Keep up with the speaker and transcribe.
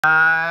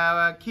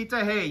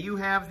Kitah Hey, you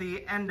have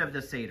the end of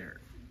the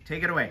Seder.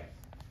 Take it away.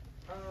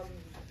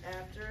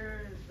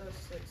 After the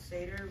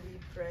Seder, we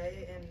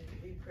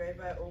pray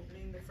by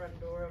opening the front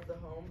door of the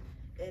home,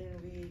 and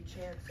we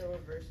chant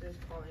several verses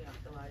calling out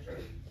Elijah.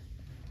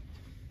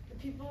 The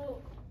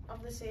people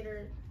of the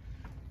Seder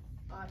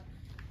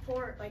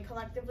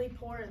collectively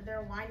pour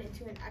their wine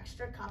into an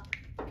extra cup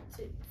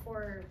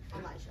for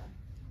Elijah.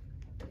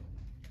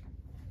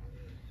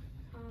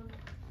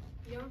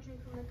 You don't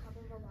drink from the cup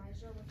of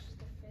Elijah, which is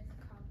the 5th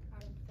cup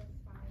out of the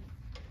 5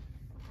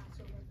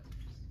 Passover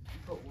cups.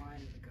 Put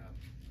wine in the cup.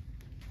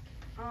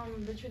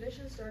 The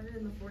tradition started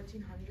in the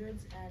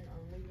 1400s, and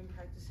we've been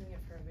practicing it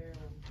for a very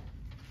long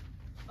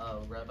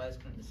time.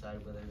 Rabbis couldn't decide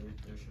whether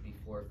there should be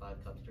 4 or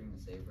 5 cups during the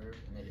Seder,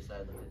 and they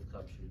decided the 5th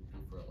cup should be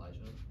for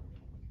Elijah.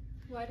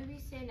 Why do we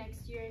say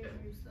next year in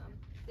Jerusalem?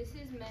 This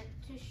is meant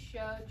to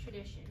show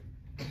tradition.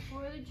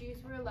 Before the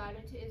Jews were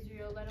allowed into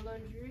Israel, let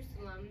alone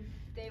Jerusalem,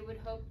 they would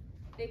hope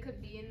they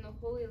could be in the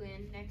Holy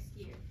Land next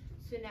year.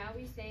 So now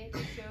we say it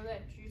to show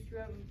that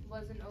Jerusalem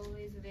wasn't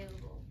always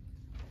available.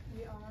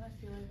 We all want to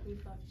feel like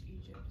we've left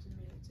Egypt and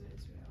made it to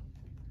Israel.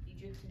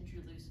 Egypt and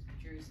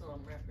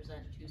Jerusalem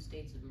represent 2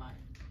 states of mind.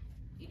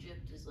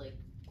 Egypt is like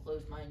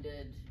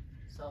closed-minded,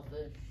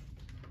 selfish,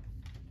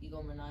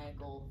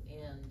 egomaniacal,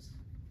 and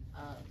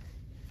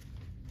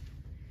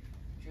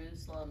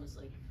Jerusalem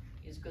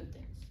is good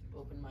things.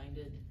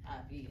 Open-minded,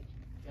 happy,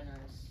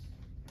 generous.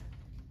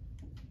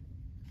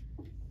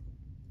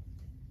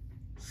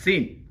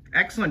 Scene.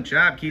 Excellent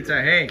job,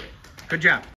 Kitah Hey. Good job.